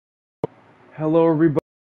Hello, everybody.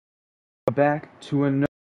 Back to another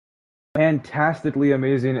fantastically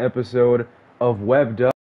amazing episode of Web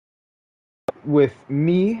Dub with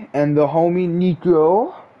me and the homie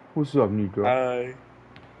Nico. What's up, Nico? Hi.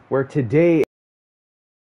 Where today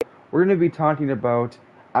we're going to be talking about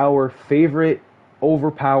our favorite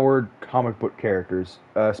overpowered comic book characters,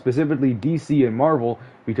 specifically DC and Marvel,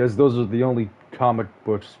 because those are the only comic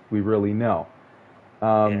books we really know.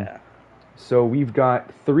 Um, Yeah. So we've got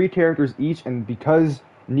three characters each, and because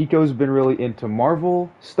Nico's been really into Marvel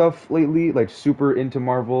stuff lately, like super into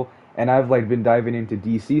Marvel, and I've like been diving into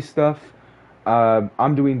DC stuff,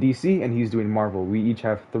 I'm doing DC and he's doing Marvel. We each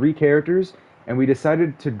have three characters, and we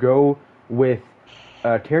decided to go with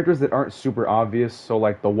characters that aren't super obvious, so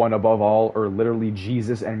like the one above all, or literally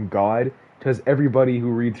Jesus and God, because everybody who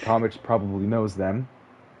reads comics probably knows them.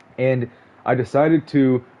 And I decided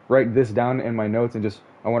to write this down in my notes and just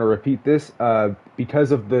I want to repeat this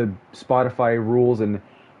because of the Spotify rules and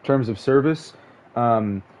terms of service.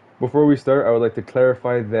 Um, Before we start, I would like to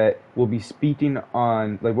clarify that we'll be speaking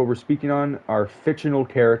on like what we're speaking on are fictional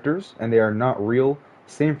characters and they are not real.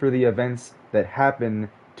 Same for the events that happen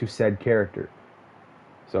to said character.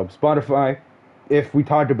 So Spotify, if we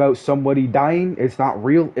talk about somebody dying, it's not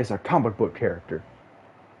real. It's a comic book character.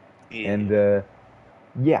 And Yeah.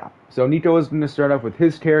 yeah. So Nico is going to start off with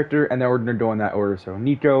his character, and then we're going to go in that order. So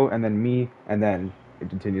Nico, and then me, and then it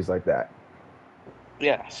continues like that.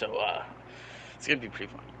 Yeah. It's gonna be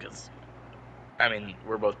pretty fun because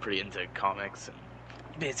we're both pretty into comics and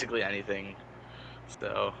basically anything.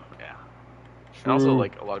 So yeah. And also, True.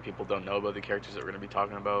 like, a lot of people don't know about the characters that we're gonna be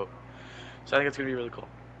talking about. So I think it's gonna be really cool.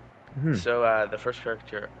 Hmm. The first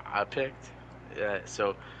character I picked,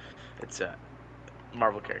 so it's a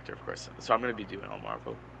Marvel character, of course. So I'm gonna be doing all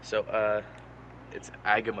Marvel. It's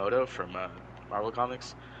Agamotto from Marvel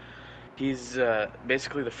Comics. He's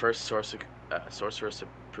basically the first sorcerer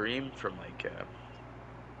supreme from like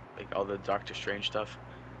all the Doctor Strange stuff.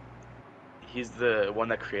 He's the one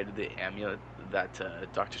that created the amulet that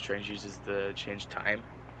Doctor Strange uses to change time.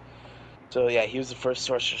 So yeah, he was the first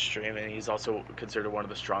sorcerer supreme, and he's also considered one of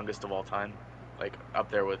the strongest of all time, like up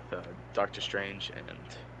there with Doctor Strange and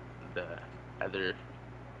the other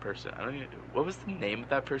person. I don't even, what was the name of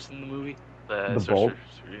that person in the movie? The The bald, sorcerer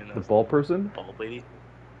supreme that the was the bald person. bald lady.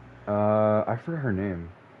 I forgot her name.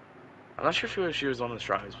 I'm not sure if she was one of the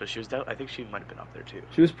strongest, but she was. I think she might have been up there too.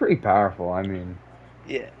 She was pretty powerful. I mean,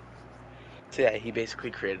 Yeah. So yeah, he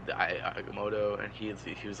basically created the Agamotto, and he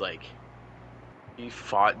was like he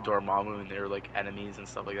fought Dormammu, and they were like enemies and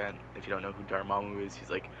stuff like that. If you don't know who Dormammu is, he's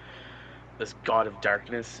like this god of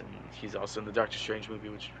darkness, and he's also in the Doctor Strange movie,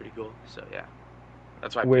 which is pretty cool. So yeah,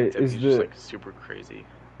 that's why I wait, picked him. He's just like super crazy,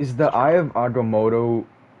 is the Eye strong. of Agamotto?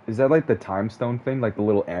 Is that like the time stone thing, like the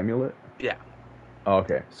little amulet? Yeah, Oh,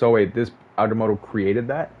 okay. So wait, this Agamotto created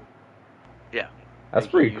that? yeah. That's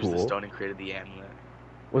He pretty used the cool. stone and created the amulet.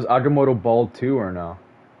 Was Agamotto bald too, or no?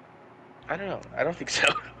 I don't know. I don't think so.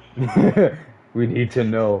 We need to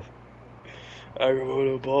know.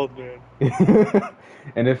 Agamotto bald man.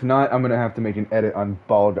 And if not, I'm gonna have to make an edit on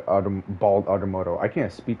bald Agamotto. I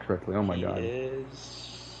can't speak correctly. Oh my He god.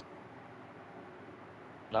 is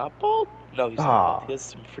not bald. No, he's not bald. Ah. He has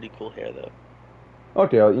some pretty cool hair though.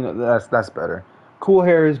 Okay, well, that's better. Cool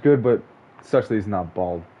hair is good, but such that he's not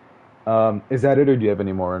bald. Is that it, or do you have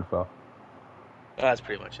any more info? That's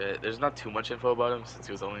pretty much it. There's not too much info about him since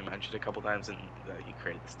he was only mentioned a couple times, and he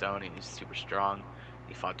created the stone, and he's super strong.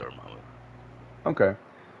 He fought Dormammu. Okay.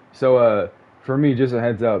 So, for me, just a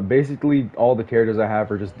heads up. Basically, all the characters I have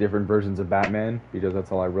are just different versions of Batman because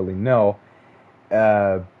that's all I really know.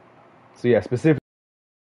 Uh, so yeah, specifically.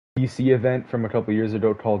 DC event from a couple years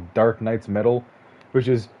ago called Dark Knight's Metal, which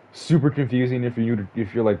is super confusing if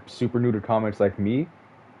if you're like super new to comics like me.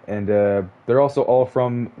 And they're also all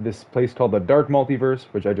from this place called the Dark Multiverse,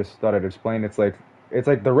 which I just thought I'd explain. It's like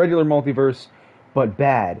the regular multiverse, but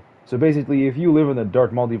bad. So basically, if you live in the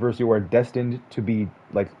Dark Multiverse, you are destined to be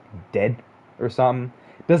like dead or something.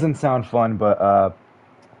 Doesn't sound fun, but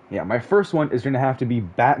yeah, my first one is going to have to be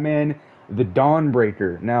Batman the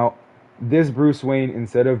Dawnbreaker. Now, this Bruce Wayne,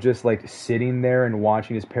 instead of just like sitting there and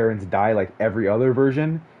watching his parents die like every other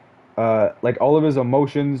version, like all of his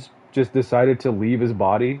emotions just decided to leave his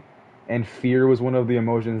body, and fear was one of the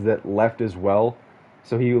emotions that left as well.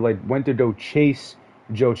 So he like went to go chase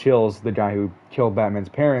Joe Chills, the guy who killed Batman's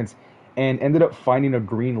parents, and ended up finding a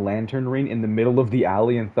Green Lantern ring in the middle of the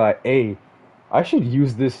alley and thought, "Hey, I should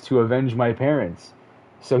use this to avenge my parents."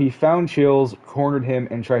 So he found Chills, cornered him,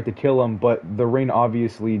 and tried to kill him, but the ring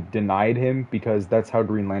obviously denied him because that's how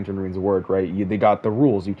Green Lantern rings work, right? They got the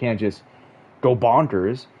rules. You can't just go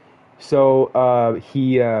bonkers. So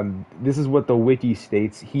this is what the wiki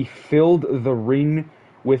states. He filled the ring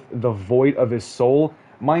with the void of his soul.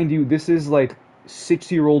 Mind you, this is like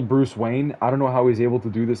 6-year-old Bruce Wayne. I don't know how he's able to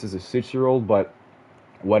do this as a 6-year-old, but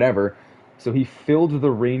whatever. So he filled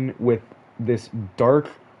the ring with this dark,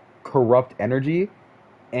 corrupt energy,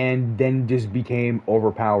 and then just became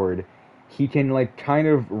overpowered. He can like kind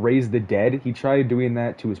of raise the dead. He tried doing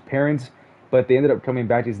that to his parents, but they ended up coming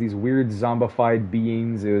back as these weird zombified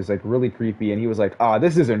beings. It was like really creepy, and he was like, "Ah,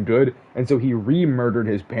 this isn't good." And so he re-murdered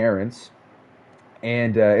his parents.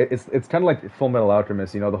 And it's kind of like Full Metal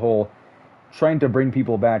Alchemist, the whole trying to bring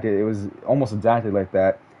people back. It was almost exactly like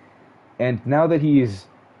that. And now that he's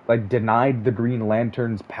like denied the Green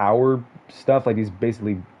Lantern's power stuff, like he's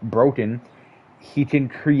basically broken, he can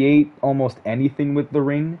create almost anything with the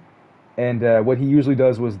ring. And what he usually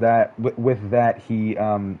does was that with that he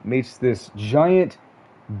makes this giant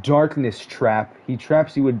darkness trap. He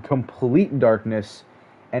traps you in complete darkness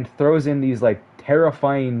and throws in these like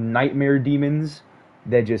terrifying nightmare demons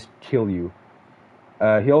that just kill you.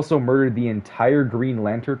 He also murdered the entire Green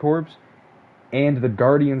Lantern Corps and the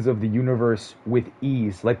Guardians of the Universe with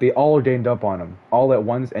ease. Like they all ganged up on him all at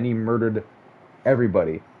once, and he murdered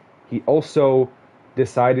everybody. He also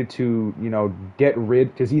decided to, get rid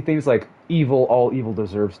because he thinks like all evil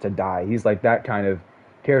deserves to die. He's like that kind of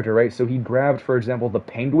character, right? So he grabbed, for example, the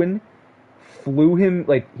Penguin, flew him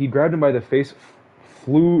like he grabbed him by the face,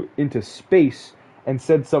 flew into space, and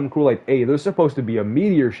said something cool like, "Hey, there's supposed to be a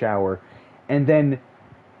meteor shower," and then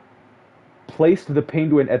placed the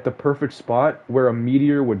Penguin at the perfect spot where a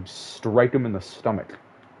meteor would strike him in the stomach.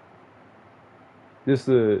 Just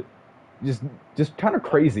just kind of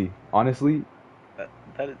What? crazy, honestly.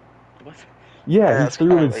 That is, what? Yeah, he That's threw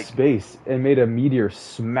him kind in of like space and made a meteor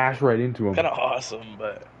smash right into him. kind of awesome,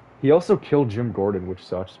 but He also killed Jim Gordon, which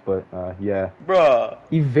sucks, but yeah. bruh.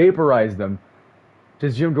 He vaporized them.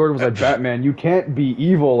 Because Jim Gordon was like, "Batman, you can't be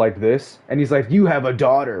evil like this." And he's like, "You have a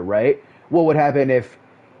daughter, right? What would happen if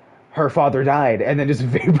her father died?" And then just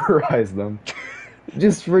vaporized them.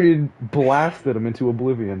 Just freaking blasted him into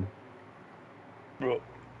oblivion. Bro,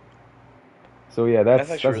 So yeah, that's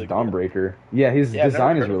actually that's really cool. Dawnbreaker. Yeah, his Yeah, I've never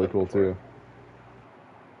design is heard of really him cool before. too.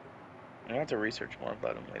 I have to research more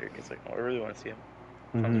about him later because like I really want to see him.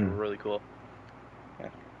 Sounds Hmm. really cool. Yeah.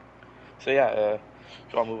 So yeah,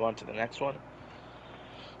 so I'll move on to the next one.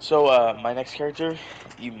 So my next character,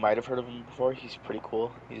 you might have heard of him before. He's pretty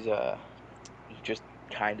cool. He's just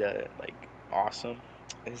kind of like awesome.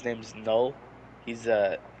 His name's Null. He's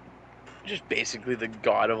just basically the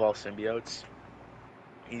god of all symbiotes.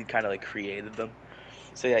 He kind of like created them.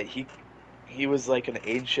 So yeah, he was like an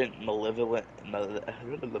ancient I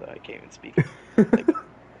can't even speak. Like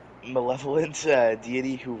malevolent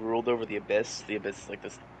deity who ruled over the abyss. The abyss is like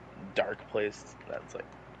this dark place that's like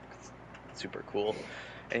super cool,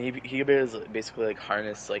 and he basically like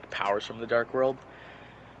harness like powers from the dark world.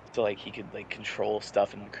 So like he could like control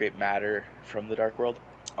stuff and create matter from the dark world.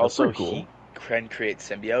 That's Also, pretty cool. he can create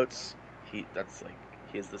symbiotes. That's like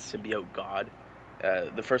he is the symbiote god.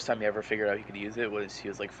 The first time he ever figured out he could use it was he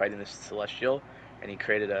was like fighting this celestial, and he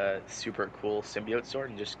created a super cool symbiote sword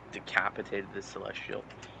and just decapitated this celestial.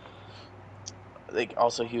 Like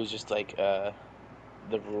also he was just like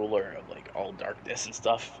the ruler of like all darkness and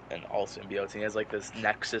stuff and all symbiotes. And he has like this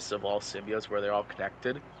nexus of all symbiotes where they're all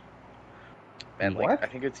connected, and like What? I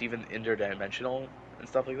think it's even interdimensional and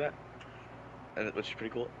stuff like that, and which is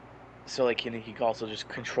pretty cool. So like he can also just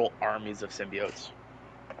control armies of symbiotes.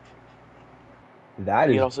 That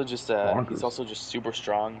He is also just he's bonkers. also just super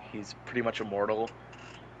strong. He's pretty much immortal.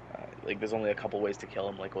 Like there's only a couple ways to kill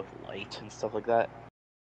him, like with light and stuff like that.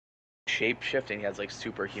 Shape shift, and he has like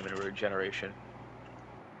superhuman regeneration.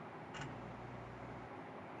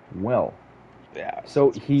 Well, Yeah, so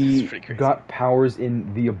it's he pretty crazy. got powers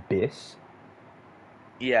in the abyss.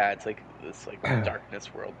 Yeah, it's like this like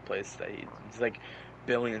darkness world place that he's like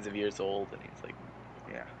billions of years old, and he's like,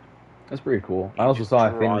 yeah, That's pretty cool. I he also just saw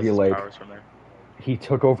a thing where draws his powers from there. he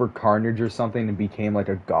took over Carnage or something and became like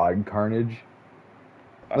a god Carnage.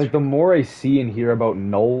 That's Like the pretty cool. more I see and hear about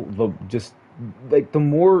Null, the just like the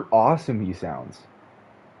more awesome he sounds.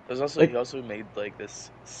 There's also he Like also made like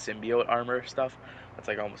this symbiote armor stuff that's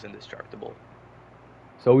like almost indestructible.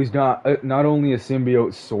 so he's got not only a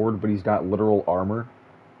symbiote sword, but he's got literal armor.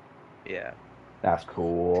 Yeah, That's it's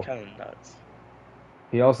cool. kind of nuts.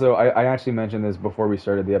 He also I actually mentioned this before we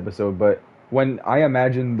started the episode, but when I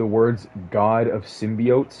imagine the words God of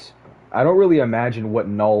Symbiotes, I don't really imagine what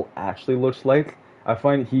Null actually looks like. I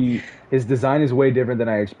find his design is way different than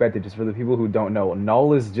I expected. Just for the people who don't know,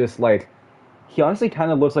 Null is just like he honestly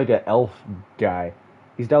kind of looks like an elf guy.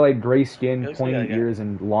 He's got like gray He skin, looks like pointy ears,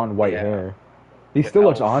 and long white yeah, hair. He like an still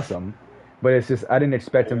looks elf, awesome, but it's just I didn't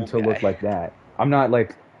expect him old to look guy. like that. I'm not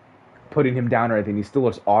like putting him down or anything. He still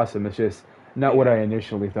looks awesome. It's just not what I Yeah.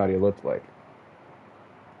 initially thought he looked like.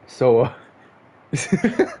 So,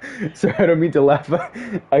 so I don't mean to laugh.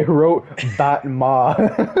 I wrote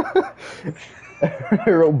Batma. I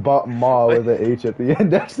wrote Batma with an H at the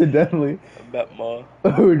end accidentally. Batma.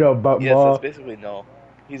 Oh no, Yes, that's Batma. basically Null.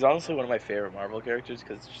 He's honestly one of my favorite Marvel characters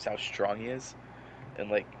because just how strong he is, and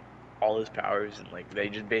like all his powers, and like they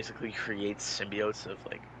just basically create symbiotes of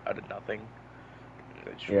like out of nothing.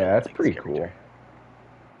 I just Yeah, really that's like this pretty cool. character.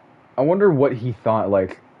 I wonder what he thought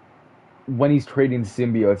like when he's trading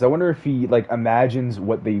symbiotes. I wonder if he like imagines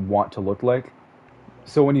what they want to look like.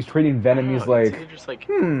 So when he's trading I Venom, don't know. he's It's like, either just like,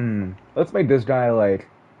 let's make this guy like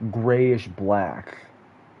grayish black.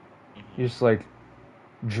 He hmm just like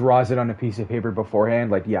draws it on a piece of paper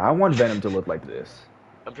beforehand. Like, yeah, I want Venom to look like this.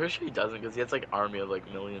 I'm pretty sure he doesn't because he has like army of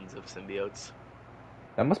like millions of symbiotes.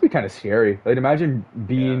 That must be kind of scary. Like, imagine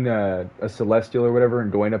Yeah, being a Celestial or whatever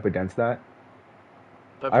and going up against that.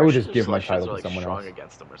 but I'm I pretty would sure just the give my Celestials title are to like someone strong else.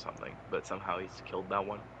 against him or something, but somehow he's killed that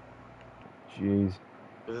one. Jeez.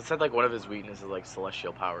 Because it said like one of his weaknesses is like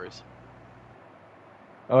celestial powers.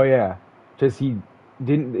 Oh yeah, because he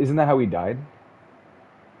didn't. Isn't that how he died?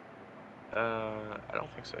 I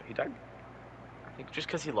don't think so. He died. I think just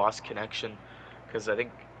because he lost connection. Because I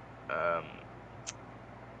think, um,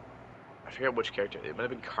 I forget which character. It might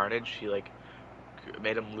have been Carnage. He like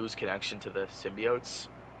made him lose connection to the symbiotes,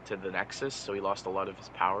 to the Nexus, so he lost a lot of his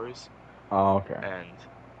powers Oh, okay. and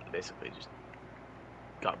basically just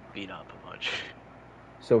got beat up a bunch.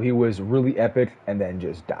 So he was really epic and then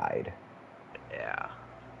just died. Yeah.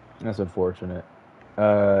 That's unfortunate.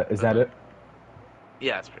 Is that Uh-huh. it?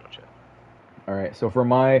 Yeah, that's pretty much it. All right. So for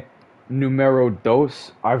my numero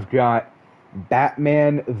dos, I've got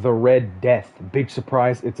Batman: The Red Death. Big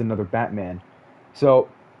surprise! It's another Batman. So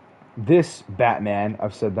this Batman,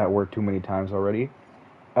 I've said that word too many times already,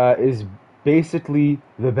 is basically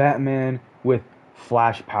the Batman with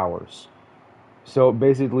Flash powers. So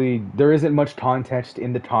basically, there isn't much context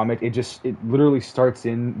in the comic. It literally starts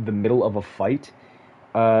in the middle of a fight.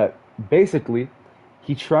 Uh, Basically,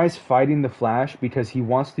 he tries fighting the Flash because he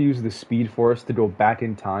wants to use the Speed Force to go back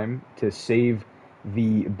in time to save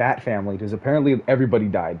the Bat family. Because apparently everybody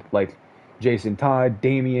died, like Jason Todd,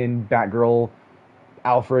 Damian, Batgirl,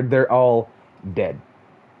 Alfred. They're all dead.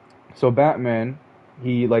 So Batman,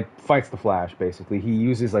 he like fights the Flash basically. He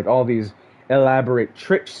uses like all these elaborate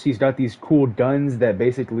tricks. He's got these cool guns that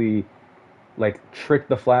basically like trick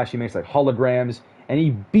the Flash. He makes like holograms and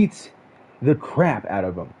he beats the crap out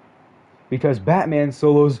of him because Batman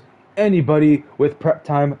solos anybody with prep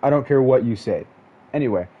time. I don't care what you say.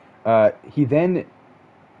 Anyway, he then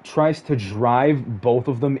tries to drive both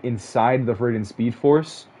of them inside the friggin' Speed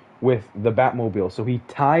Force with the Batmobile. So he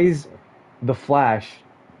ties the Flash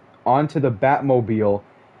onto the Batmobile,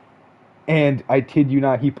 and I kid you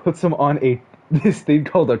not, he puts him on a this thing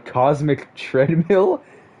called a cosmic treadmill.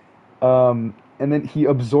 And then he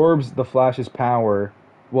absorbs the Flash's power.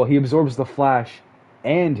 Well, he absorbs the Flash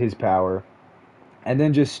and his power, and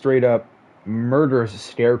then just straight up murders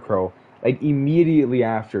Scarecrow. Like immediately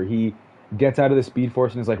after he gets out of the Speed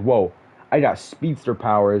Force and is like, "Whoa, I got speedster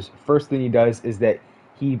powers." First thing he does is that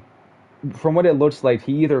he, from what it looks like,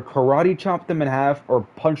 he either karate chopped him in half or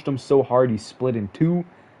punched him so hard he split in two.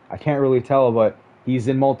 I can't really tell, but he's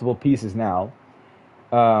in multiple pieces now.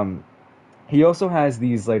 Um, he also has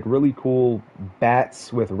these like really cool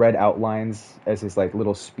bats with red outlines as his like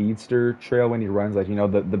little speedster trail when he runs. Like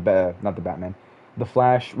not the Batman, the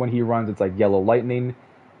Flash when he runs, it's like yellow lightning.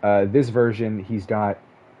 This version, he's got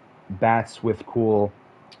bats with cool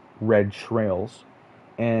red trails,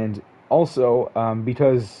 and also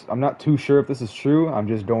because I'm not too sure if this is true, I'm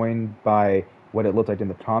just going by what it looked like in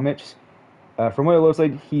the comics. From what it looks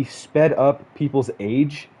like, he sped up people's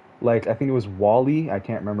age. Like I think it was Wally. I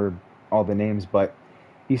can't remember all the names, but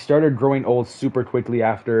he started growing old super quickly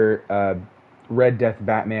after Red Death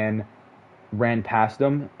Batman ran past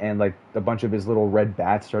him, and like a bunch of his little red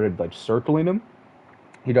bats started like circling him.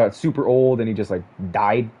 He got super old, and he just like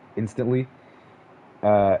died instantly.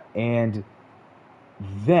 And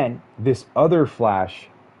then this other Flash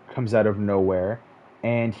comes out of nowhere,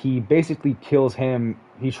 and he basically kills him.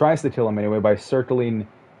 He tries to kill him anyway by circling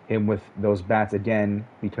him with those bats again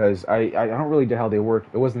because I don't really know how they work.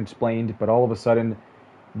 It wasn't explained, but all of a sudden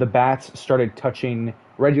the bats started touching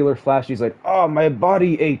regular Flash. He's like, "Oh, my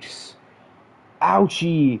body aches,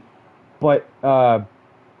 ouchie!" But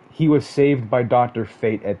he was saved by Doctor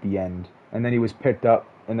Fate at the end, and then he was picked up.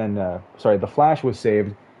 And then, sorry, the Flash was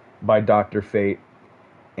saved by Doctor Fate,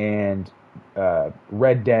 and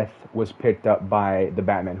Red Death was picked up by the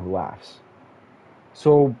Batman Who Laughs.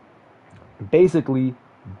 So basically,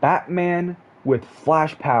 Batman with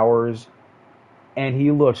Flash powers, and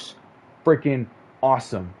he looks freaking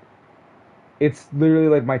awesome. It's literally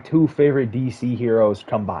like my two favorite DC heroes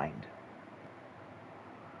combined.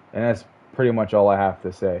 And that's pretty much all I have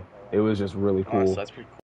to say. It was just really Oh, so cool. that's pretty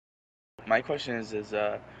cool. My question is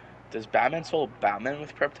does Batman solo Batman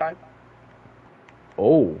with prep time?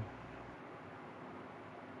 Oh,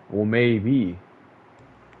 well, maybe.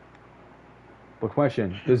 But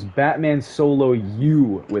question, does Batman solo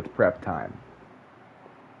you with prep time?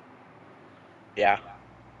 Yeah.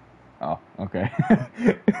 Oh, okay.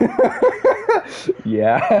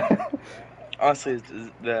 Yeah. Honestly,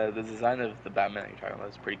 the design of the Batman you're talking about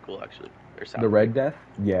is pretty cool, actually. Or The sounds pretty Red cool. Death?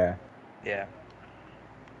 Yeah. Yeah.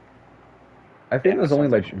 I think Yeah, there's that only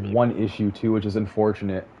sounds like actually really one cool. issue too, which is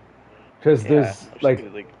unfortunate. Because Yeah, there's I'm just like, gonna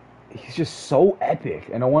like he's just so epic,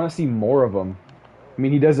 and I want to see more of him. I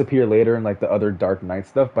mean, he does appear later in like the other Dark Knight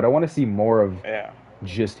stuff, but I want to see more of yeah,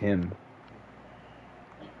 just him.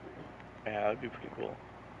 yeah, that'd be pretty cool.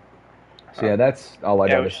 So yeah, that's all I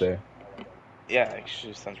Yeah, got to which say. yeah,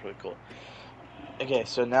 actually sounds really cool. Okay,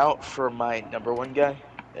 so now for my number one guy,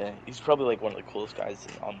 he's probably like one of the coolest guys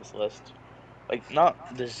on this list. Like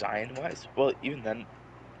not design wise, well even then,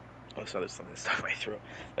 oh so there's something stuck in my throat.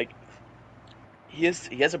 Like he has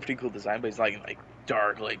a pretty cool design, but he's not like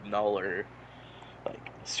dark like null or like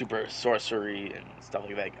super sorcery and stuff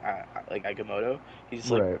like that. Like Agamotto,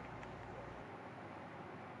 he's like Right.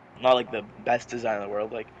 not like the best design in the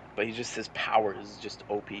world, like, but he's just his power is just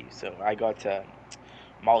OP. So I got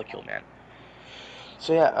Molecule Man.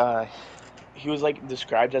 So yeah, he was like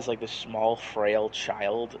described as like this small, frail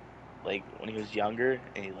child, like when he was younger,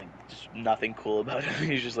 and he like just nothing cool about him.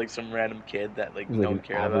 He's just like some random kid that like He's like no one an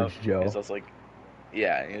cared about. average He was Joe. also like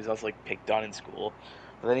yeah, and he was also like picked on in school.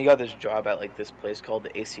 But then he got this job at like this place called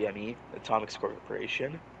the ACME, Atomics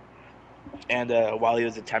Corporation, and while he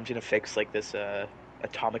was attempting to fix like this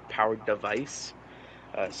atomic powered device,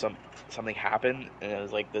 something happened, and it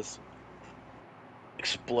was like this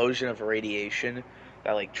explosion of radiation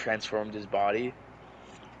that like transformed his body.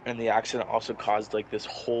 And the accident also caused like this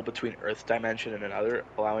hole between Earth's dimension and another,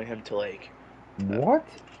 uh, What?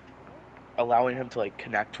 allowing him to like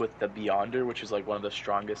connect with the Beyonder, which is like one of the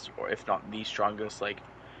strongest, or if not the strongest, like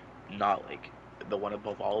not like the one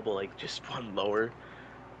above all, but like just one lower,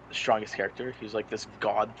 strongest character. He's like this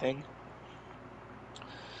god thing.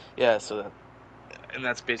 Yeah, and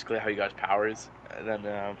that's basically how he got his powers. And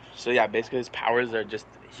then so yeah, basically his powers are just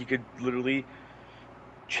he could literally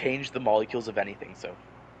change the molecules of anything. So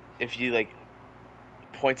if you like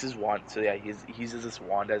points his wand, so yeah, he uses this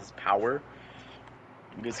wand as power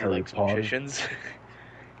because he Harry likes Potter. magicians.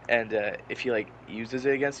 And if he like uses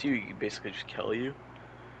it against you, he can basically just kill you,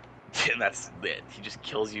 and that's it. He just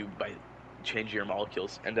kills you by changing your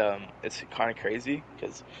molecules, and it's kind of crazy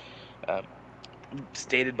because um,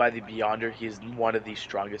 stated by the Beyonder, he is one of the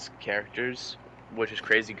strongest characters, which is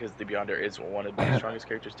crazy because the Beyonder is one of the strongest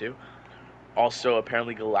characters too. Also,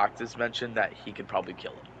 apparently Galactus mentioned that he could probably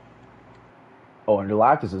kill him Oh, and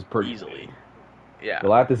Galactus is pretty easily. big. Yeah.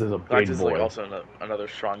 Galactus is a Galactus big is like boy. also another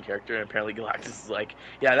strong character, and apparently Galactus is like,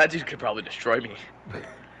 yeah, that dude could probably destroy me.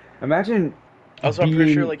 Imagine Also, I'm pretty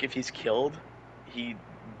sure being like if he's killed, he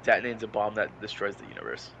detonates a bomb that destroys the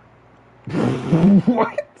universe.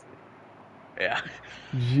 what? Yeah,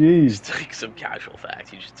 Jeez. just like some casual fact,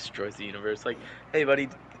 he just destroys the universe. Like, hey buddy,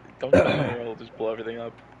 don't kill me or I'll just blow everything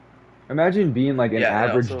up. Imagine being like an Yeah, and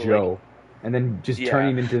average also like Joe and then just yeah,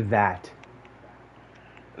 turning into that.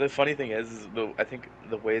 the funny thing is I think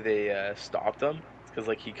the way they stopped him because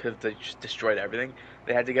like he could have just destroyed everything.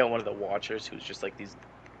 They had to get one of the Watchers, who's just like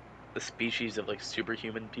the species of like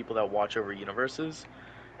superhuman people that watch over universes.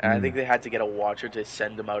 And I Mm. think they had to get a Watcher to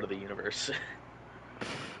send him out of the universe.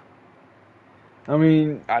 I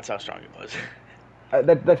mean, That's how strong it was.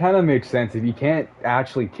 that kind of makes sense. If you can't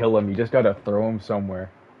actually kill him, you just gotta throw him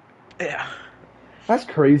somewhere. Yeah. That's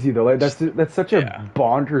crazy though. Like Just that's such a yeah.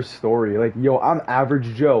 Bonder story. Like, yo, I'm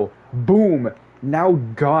average Joe. Boom. Now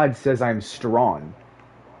God says I'm strong.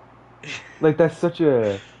 Like that's such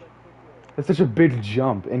a big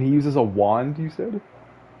jump. And he uses a wand. You said?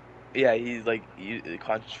 Yeah, he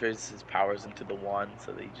concentrates his powers into the wand,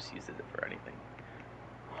 so that he just uses it for anything.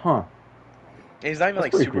 Huh. And he's not even That's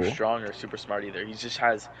like pretty super cool. strong or super smart either. He just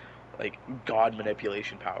has like god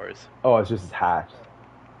manipulation powers. Oh, it's just his hat.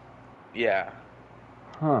 Yeah,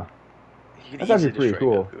 Huh. he could That's actually easily pretty destroy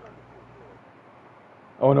cool. Goku.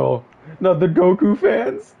 Oh no, not the Goku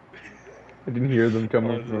fans. I didn't hear them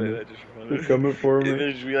coming for Honestly, me. that just They're funny. coming for me.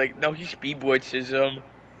 There's be like, no, he's speed boy system.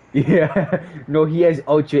 Yeah. No, he has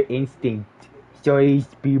Ultra Instinct. So his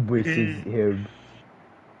speed versus What him.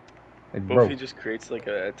 Like, if bro. he just creates like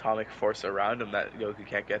an atomic force around him that Goku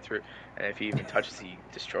can't get through, and if he even touches, he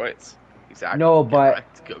destroys? Exactly. No,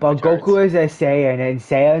 Correct. Goku turds. Goku is a Saiyan, and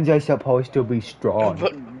Saiyans are supposed to be strong.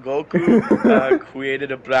 But Goku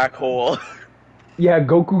created a black hole. Yeah,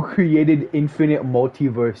 Goku created infinite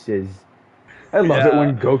multiverses. I love it Yeah.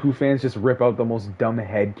 when Goku fans just rip out the most dumb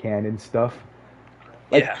headcanon stuff.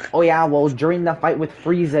 Like, Yeah. oh yeah, well, during the fight with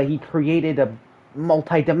Frieza, he created a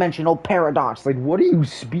multi-dimensional paradox. Like, what are you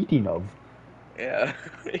speaking of? Yeah.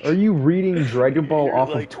 Are you reading Dragon Ball You're off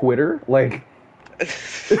of like. Twitter? Like,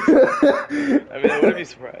 I mean, I wouldn't be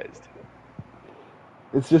surprised.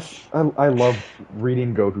 it's just I love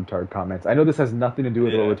reading Goku Tard comments. I know this has nothing to do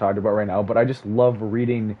with what we're Yeah. talking about right now, but I just love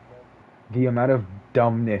reading the amount of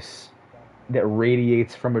dumbness that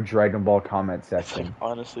radiates from a Dragon Ball comment It's like section.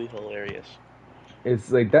 honestly hilarious.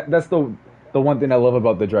 It's like that's the one thing I love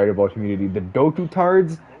about the Dragon Ball community. The Goku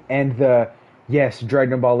Tards and the yes,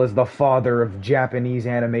 Dragon Ball is the father of Japanese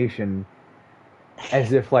animation,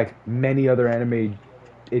 as if like many other anime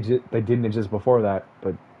they didn't exist before that,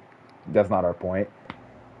 but that's not our point.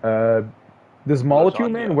 Uh, does Molecule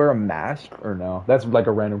Man Lasagna. wear a mask or no? That's like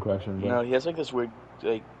a random question, but No, he has like this weird,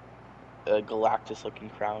 like, Galactus-looking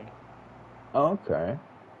crown. okay.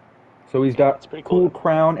 So he's Yeah, got it's pretty cool cool though.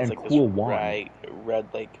 crown It's and like this cool wand. red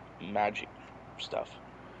like magic stuff,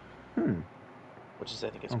 Hmm. which is I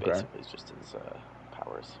think it's Okay. basically just his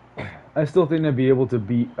powers. I still think I'd be able to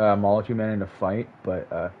beat Molecule Man in a fight, but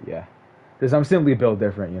yeah, because I'm simply built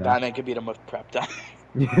different, you know. Batman could beat him with prep time.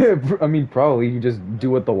 Yeah, I mean, probably you just do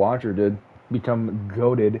what the Watcher did, become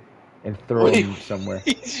goaded, and throw Wait, him somewhere.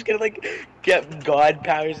 he's just gonna like get god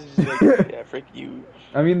powers and just be like, yeah, frick you.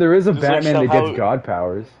 I mean, there is a Just like Batman that gets somehow, God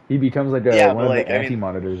powers. He becomes like a yeah, one but of the like I mean,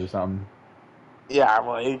 anti-monitors or something. yeah,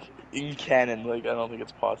 but, like in canon, like I don't think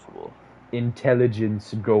it's possible.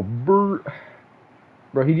 Intelligence go brr.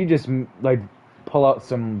 Bro, he could just like pull out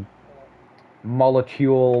some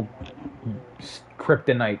molecule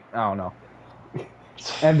kryptonite. I don't know.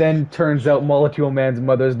 And then turns out Molecule Man's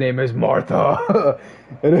mother's name is Martha.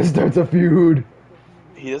 And it starts a feud.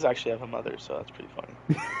 He does actually have a mother, so that's pretty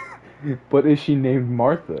funny. But is she named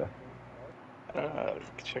Martha? I don't know.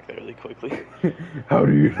 I can check that really quickly. How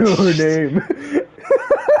do you know her name?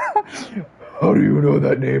 How do you know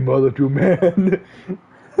that name, Molecule Man?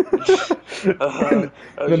 and, How did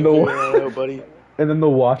then you figure that the out, buddy? and then the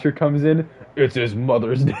Watcher comes in. It's his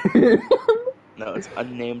mother's name. No, it's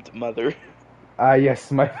unnamed mother. Ah,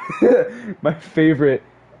 yes, my my favorite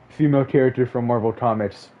female character from Marvel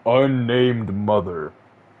Comics, unnamed mother.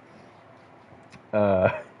 Uh,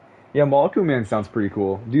 yeah, Molecule Man sounds pretty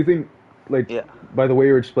cool. Do you think, like, Yeah. by the way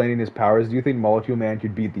you're explaining his powers, do you think Molecule Man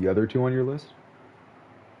could beat the other two on your list?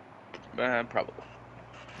 Probably.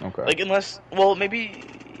 Okay. Like unless, well, maybe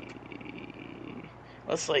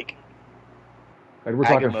unless like Like, we're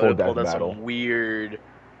talking full Agamotto death pulled out battle. some weird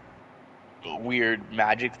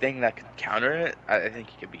magic thing that could counter it. I think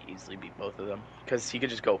he could easily beat both of them because he could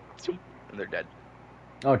just go zoom, and they're dead,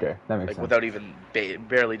 Okay, that makes like sense. without even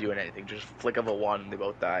barely doing anything. Just flick of a wand, and they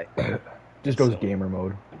both die. Just goes So gamer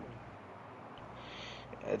mode.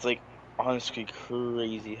 it's like honestly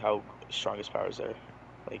crazy how strong his powers are.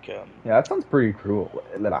 Like Yeah, that sounds pretty cool.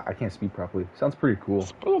 I can't speak properly. Sounds pretty cool.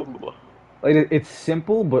 Like, it's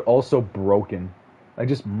simple, but also broken. Like,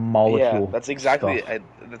 just yeah, molecule that's exactly. stuff.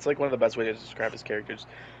 That's like one of the best ways to describe his characters.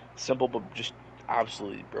 Simple, but just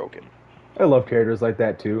absolutely broken. I love characters like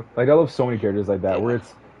that too. Like, I love so many characters like that where Yeah.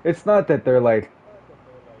 it's not that they're like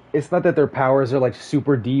it's not that their powers are like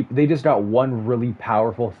super deep. They just got one really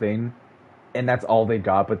powerful thing, and that's all they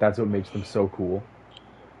got. But that's what makes them so cool.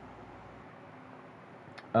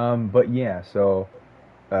 But yeah, so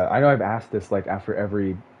I know I've asked this like after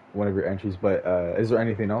every one of your entries, but is there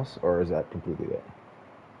anything else, or is that completely it?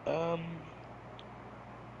 Um,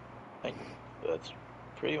 like that's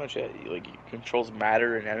pretty much it. Like he controls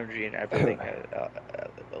matter and energy and everything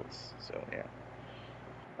else. So yeah,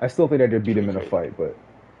 I still think I could it's beat him pretty in a crazy. fight, but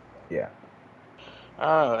yeah,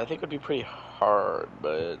 I don't know. I think it would be pretty hard,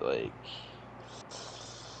 but like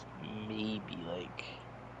maybe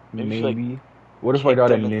maybe if you like maybe. What if I kicked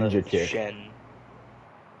got a him in the ninja kick? shin.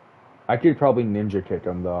 I could probably ninja kick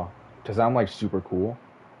him though, because I'm like super cool.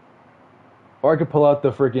 Or I could pull out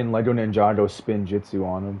the freaking Lego Ninjago spin jutsu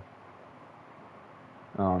on him.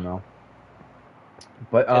 I don't know.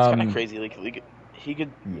 But It's kind of crazy. Like he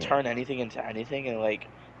could yeah. turn anything into anything and like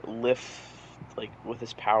lift like with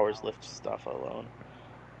his powers lift stuff alone.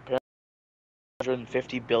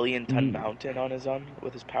 150 billion ton He mountain on his own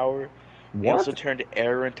with his power. He also what? turned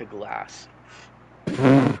air into glass.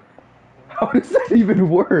 How does that even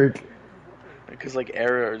work? Because like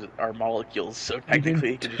air are molecules, so He can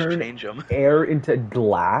technically you could just turn change them. air into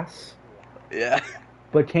glass? Yeah,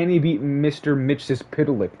 But can he beat Mr. Mitch's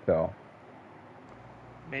Pitlick, though?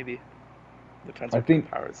 maybe. Depends I what kind of think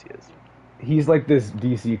powers he is. he's like this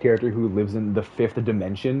DC character who lives in the fifth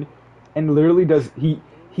dimension and literally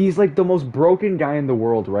he's like the most broken guy in the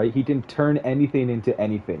world, right? He can turn anything into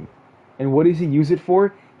anything. And what does he use it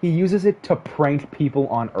for? He uses it to prank people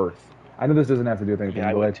on Earth. I know this doesn't have to do with I mean, anything,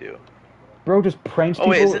 I but would like, too. bro just pranks Oh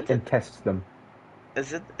wait, people isn't it? and tests them.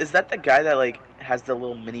 Is that the guy that like has the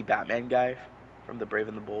little mini Batman guy from the Brave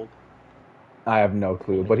and the Bold? I have no Little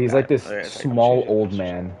clue, but mini he's like Bat. this Oh, yeah, sorry, small old Master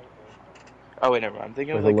Chief. man Oh wait, never mind. I'm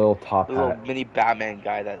thinking of with a like little top the little hat. mini Batman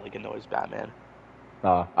guy that like annoys Batman.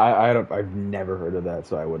 I've never heard of that,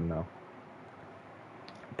 so I wouldn't know.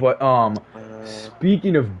 But Uh,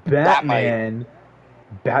 speaking of Batmite. Batman,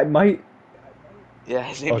 Batmite. Yeah,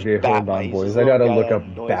 his name's Okay, hold Batmite. on, He's boys. this I little gotta guy look that up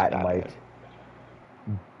annoys Batmite.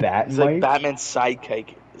 Batman. He's like Batmite. Batman's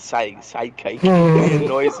sidekick. He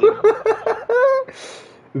annoys him.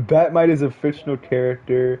 Batmite is a fictional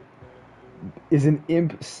character. Is an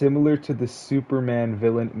imp similar to the Superman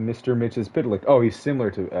villain Mr. Mitch's Pitlick. Oh, he's similar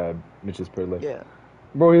to Mitch's Pitlick. Yeah,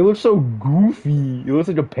 Bro, he looks so goofy. He looks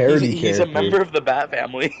like a parody he's a character. member of the Bat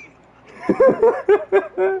family.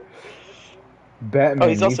 Oh, Batman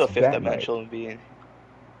he's also meets a fifth Batmite. dimensional being.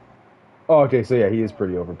 Oh, okay, so yeah, he is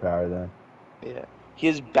pretty overpowered then. Yeah, he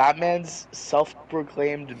is Batman's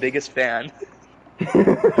self-proclaimed biggest fan.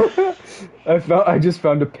 I just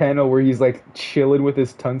found a panel where he's like chilling with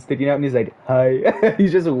his tongue sticking out and he's like, hi.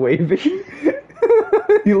 He's just waving.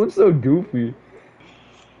 He looks so goofy.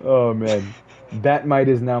 Oh man. Batmite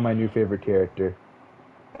is now my new favorite character.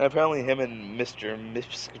 And apparently, him and Mister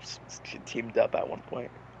Mips teamed up at one point.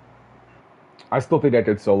 I still think I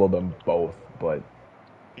could solo them both, but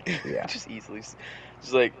yeah. Just easily,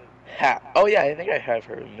 just like ha. Oh yeah, I think I have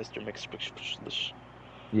heard of Mister Mix.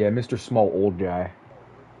 Yeah, Mr. Small Old Guy.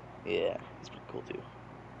 Yeah, he's pretty cool too.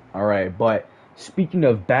 Alright, but speaking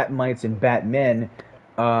of Batmites and Batmen,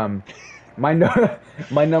 um, my no-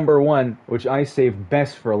 my number one, which I saved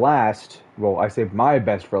best for last. Well, I saved my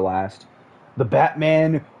best for last. The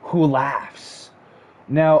Batman Who Laughs.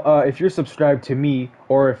 Now, if you're subscribed to me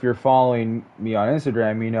or if you're following me on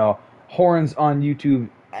Instagram, you know Horns on YouTube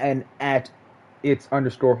and at it's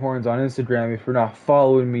underscore Horns on Instagram. If you're not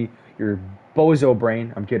following me, you're bozo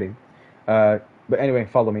brain. I'm kidding. But anyway,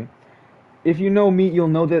 follow me. If you know me, you'll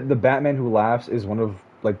know that the Batman Who Laughs is one of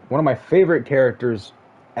my favorite characters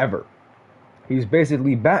ever. He's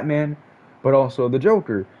basically Batman, but also the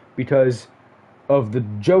Joker because of the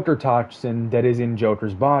Joker toxin that is in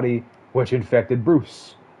Joker's body, which infected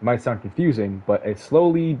Bruce. It might sound confusing, but it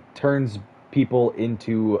slowly turns people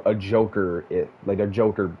into a Joker, like a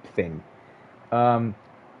Joker thing. Um,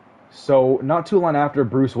 so not too long after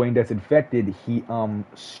Bruce Wayne gets infected, he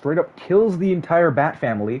straight up kills the entire Bat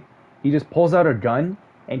family. He just pulls out a gun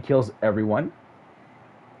and kills everyone.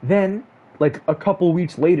 Then, like a couple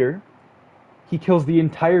weeks later, he kills the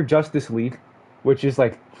entire Justice League, which is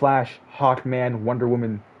like Flash, Hawkman, Wonder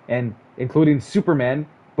Woman, and including Superman,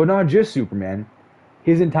 but not just Superman,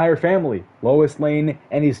 his entire family, Lois Lane,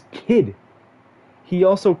 and his kid. He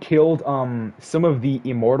also killed some of the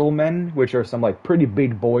Immortal Men, which are some like pretty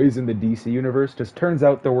big boys in the DC universe. Just turns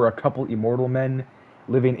out there were a couple Immortal Men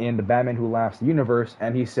living in the Batman Who Laughs universe,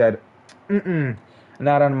 and he said, "Mm-mm,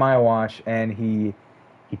 not on my watch," and he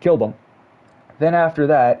killed them. Then after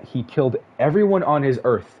that, he killed everyone on his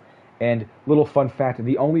Earth. And little fun fact,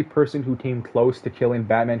 the only person who came close to killing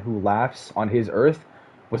Batman Who Laughs on his Earth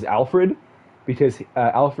was Alfred, because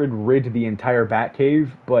Alfred rid the entire Batcave,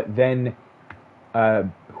 but then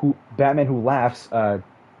Batman Who Laughs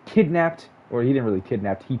kidnapped, or he didn't really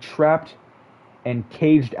kidnap, he trapped and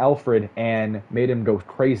caged Alfred and made him go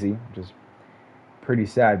crazy, which is pretty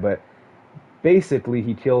sad, but basically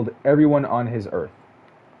he killed everyone on his Earth.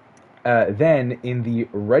 Then, in the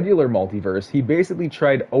regular multiverse, he basically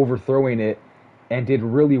tried overthrowing it and did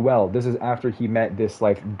really well. This is after he met this,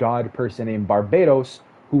 like, god person named Barbados,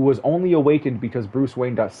 who was only awakened because Bruce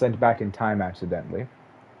Wayne got sent back in time accidentally.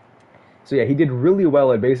 So yeah, he did really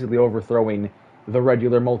well at basically overthrowing the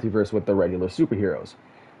regular multiverse with the regular superheroes.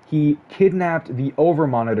 He kidnapped the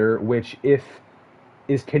Overmonitor, which if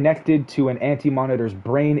is connected to an Anti-Monitor's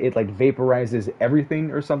brain, it like vaporizes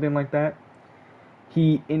everything or something like that.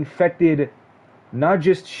 He infected not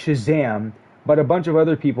just Shazam, but a bunch of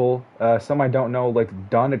other people, some I don't know, like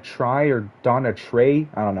Donna Try or Donna Trey,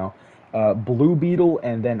 I don't know, Blue Beetle,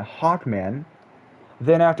 and then Hawkman.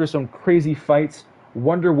 Then after some crazy fights,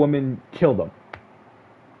 Wonder Woman killed him.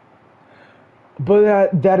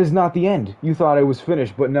 But that is not the end. You thought I was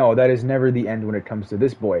finished, but no, that is never the end when it comes to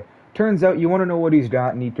this boy. Turns out, you want to know what he's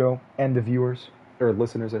got, Nico, and the viewers, or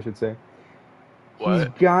listeners, I should say. He's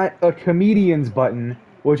What? got a comedian's button,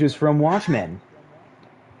 which is from Watchmen.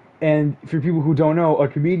 And for people who don't know, a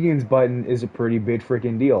comedian's button is a pretty big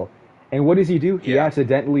freaking deal. And what does he do? He Yeah.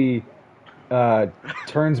 accidentally uh,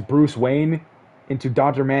 turns Bruce Wayne into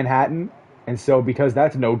Dr. Manhattan, and so because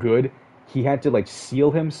that's no good, he had to like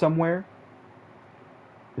seal him somewhere.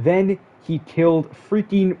 Then he killed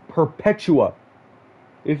freaking Perpetua.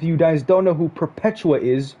 If you guys don't know who Perpetua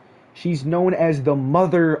is, she's known as the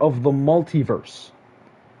mother of the multiverse.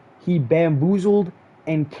 He bamboozled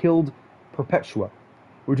and killed Perpetua,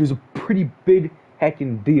 which is a pretty big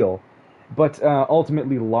heckin' deal, but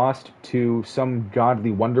ultimately lost to some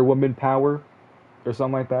godly Wonder Woman power or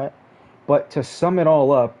something like that. But to sum it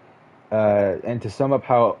all up, and to sum up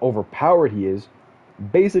how overpowered he is,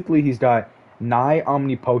 basically he's got nigh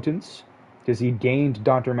omnipotence because he gained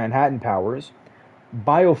Doctor Manhattan powers,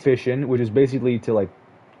 biofission, which is basically to like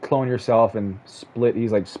clone yourself and split.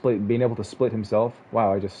 He's like being able to split himself.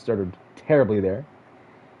 Wow, I just started terribly there.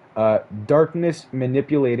 Darkness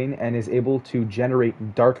manipulating and is able to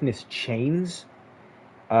generate darkness chains.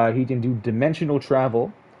 He can do dimensional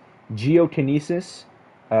travel, geokinesis,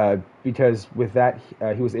 because with that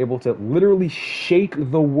he was able to literally shake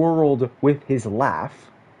the world with his laugh.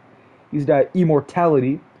 He's got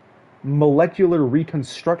immortality, molecular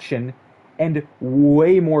reconstruction, and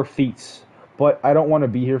way more feats. But I don't want to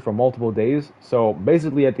be here for multiple days, so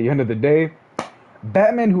basically at the end of the day,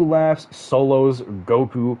 Batman Who Laughs solos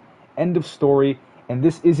Goku, end of story, and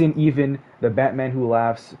this isn't even the Batman Who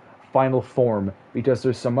Laughs final form, because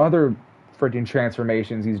there's some other freaking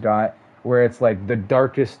transformations he's got, where it's like the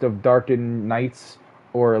darkest of darkened nights,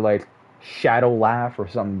 or like Shadow Laugh, or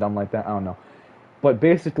something dumb like that, I don't know. But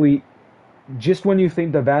basically, just when you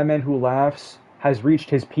think the Batman Who Laughs has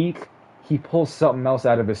reached his peak, he pulls something else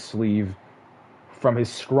out of his sleeve, from his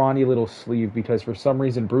scrawny little sleeve, because for some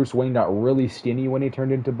reason Bruce Wayne got really skinny when he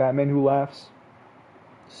turned into Batman Who Laughs.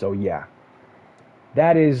 So yeah,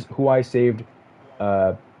 that is who I saved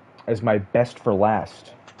as my best for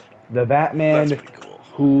last. The That's Batman pretty cool.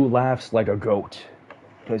 Who Laughs Like a Goat,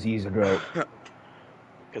 because he's a goat.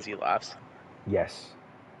 Because he laughs. Yes.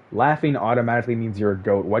 Laughing automatically means you're a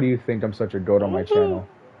goat. Why do you think I'm such a goat on my channel?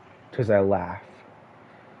 Because I laugh.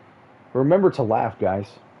 Remember to laugh, guys.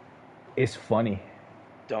 It's funny.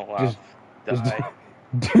 Don't laugh. Just Die.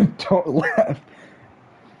 don't laugh.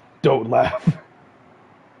 Don't laugh.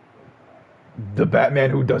 The Batman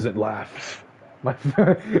Who Doesn't Laugh. My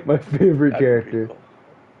my favorite That'd be pretty character. cool.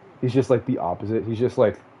 He's just like the opposite. He's just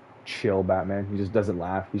like chill Batman. He just doesn't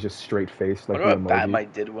laugh. He's just straight faced like What the about emoji.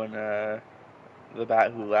 Batmite did when the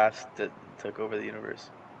Bat Who Laughs took over the universe?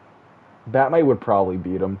 Batmite would probably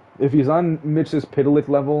beat him. If he's on Mitch's Pidalic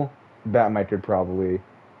level, Batmite could probably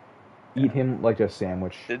eat Yeah. him like a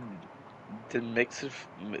sandwich. Did Mix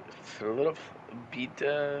little beat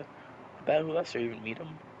Bat Who Laughs or even meet him?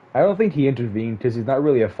 I don't think he intervened because he's not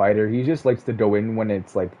really a fighter. He just likes to go in when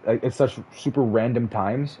it's like it's such super random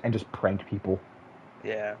times and just prank people.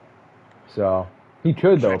 Yeah. So he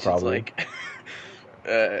could though Mentions probably. like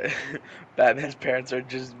uh, Batman's parents are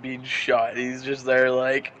just being shot. He's just there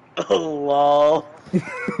like, oh, lol.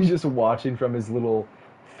 He's just watching from his little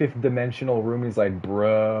fifth dimensional room. He's like,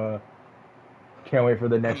 bruh, can't wait for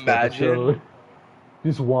the next Imagine. episode.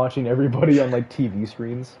 Just watching everybody on like TV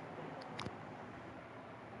screens.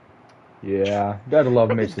 Yeah, gotta love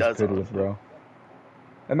Probably Mitch's does, Pidalic, honestly. bro.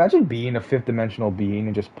 Imagine being a fifth dimensional being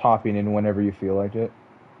and just popping in whenever you feel like it.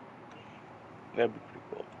 That'd be pretty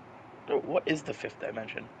cool. So what is the fifth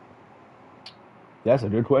dimension? That's a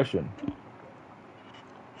good question.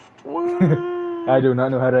 What? I do not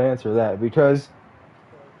know how to answer that because,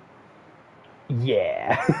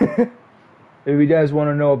 yeah. If you guys want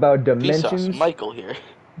to know about Vsauce, dimensions, Michael here.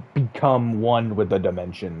 become one with the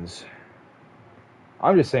dimensions.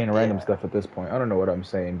 I'm just saying random Yeah. stuff at this point. I don't know what I'm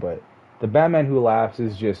saying, but the Batman Who Laughs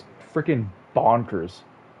is just freaking bonkers.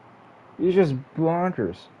 He's just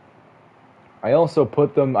bonkers. I also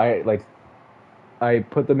put them. I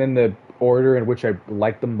put them in the order in which I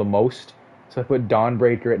like them the most. So I put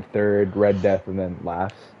Dawnbreaker at third, Red Death, and then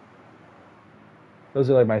Laughs. Those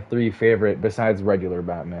are like my three favorite, besides regular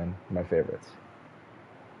Batman, my favorites.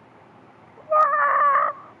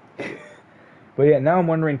 But yeah, now I'm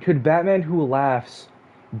wondering, could Batman Who Laughs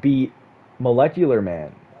beat Molecular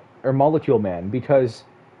Man or Molecule Man? Because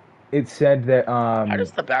it said that How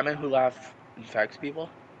does the Batman Who Laughs infect people?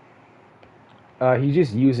 he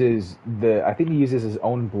just uses I think he uses his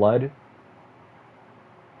own blood.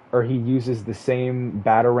 or he uses the same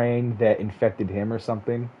batarang that infected him or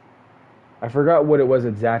something. I forgot what it was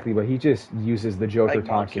exactly, but he just uses the Joker Like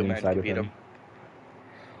toxin Molecule Man inside could of beat him. him.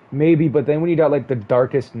 Maybe, but then when you got like the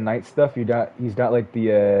Darkest Night stuff, he's got like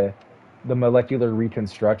the molecular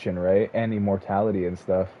reconstruction, right, and immortality and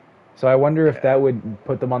stuff. So I wonder if Yeah. that would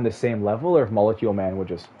put them on the same level, or if Molecule Man would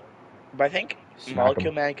just But I think smack him.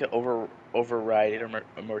 Molecule Man could override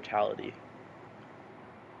immortality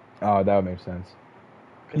Oh, that would make sense.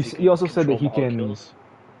 because he You can also said that control he can, molecules.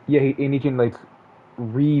 yeah, and he can like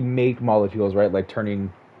remake molecules, right? Like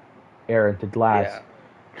turning air into glass. Yeah.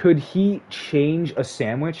 Could he change a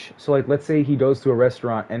sandwich? So like let's say he goes to a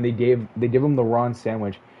restaurant and they give him the wrong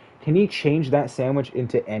sandwich. Can he change that sandwich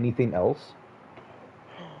into anything else?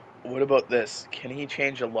 What about this? Can he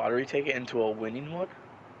change a lottery ticket into a winning one?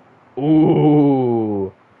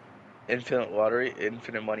 Ooh. Infinite lottery,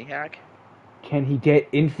 infinite money hack? Can he get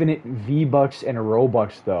infinite V-Bucks and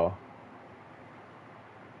Robux though?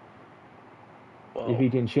 If Well, he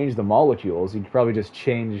can change the molecules, he could probably just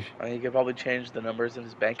change. I mean, he could probably change the numbers in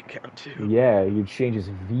his bank account too. Yeah, he could change his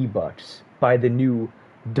V-Bucks by the new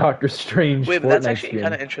Doctor Strange Wait, but that's Fortnite actually kind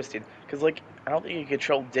skin. of interesting because, like, I don't think you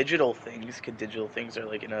control digital things. Cause digital things are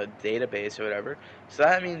like in a database or whatever. So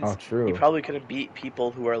that Oh, means he true. probably couldn't beat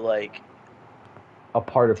people who are like A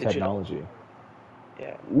part of digital. technology.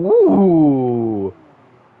 Yeah, Ooh.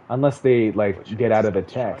 Unless they which like get makes out us of the not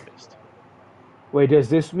the tech. strongest. Wait, does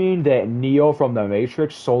this mean that Neo from the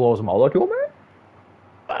Matrix solos Molecule Man?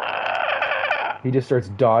 Ah! He just starts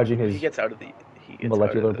dodging He his gets out of the he gets out of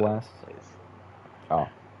molecular the blasts. place. Oh.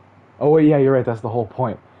 Oh wait, yeah, you're right. That's the whole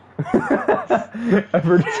point. I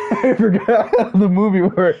forgot how the movie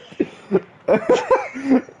worked.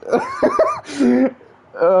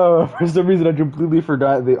 For some reason, I completely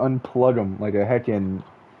forgot they unplug them like a heckin'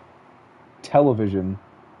 television.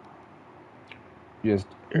 Just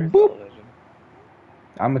Your boop. television.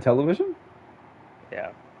 I'm a television.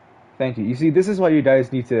 Yeah. Thank you. You see, this is why you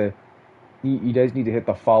guys need to hit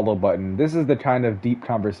the follow button. This is the kind of deep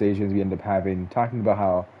conversations we end up having, talking about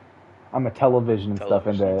how I'm a television and stuff,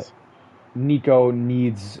 and that Televisions. Nico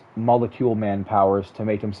needs Molecule Man powers to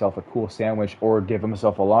make himself a cool sandwich or give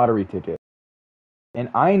himself a lottery ticket. And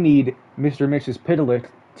I need Mr. Mix's Pidalic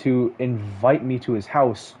to invite me to his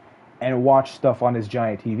house and watch stuff on his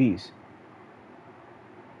giant TVs.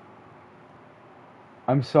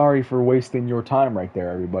 I'm sorry for wasting your time right there,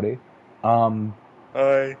 everybody. Um,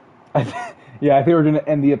 Hi. yeah, I think we're gonna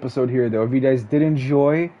end the episode here, though. If you guys did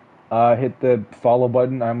enjoy, hit the follow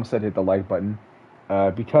button. I almost said hit the like button,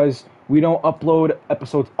 because we don't upload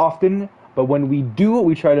episodes often, but when we do,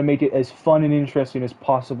 we try to make it as fun and interesting as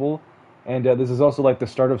possible. And this is also like the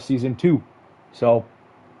start of season 2, so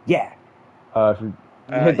yeah,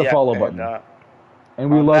 hit the Yeah, follow and button.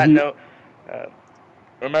 And we on love that you. note,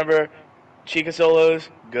 remember, Chica Solos,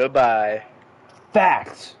 goodbye.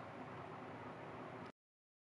 Facts.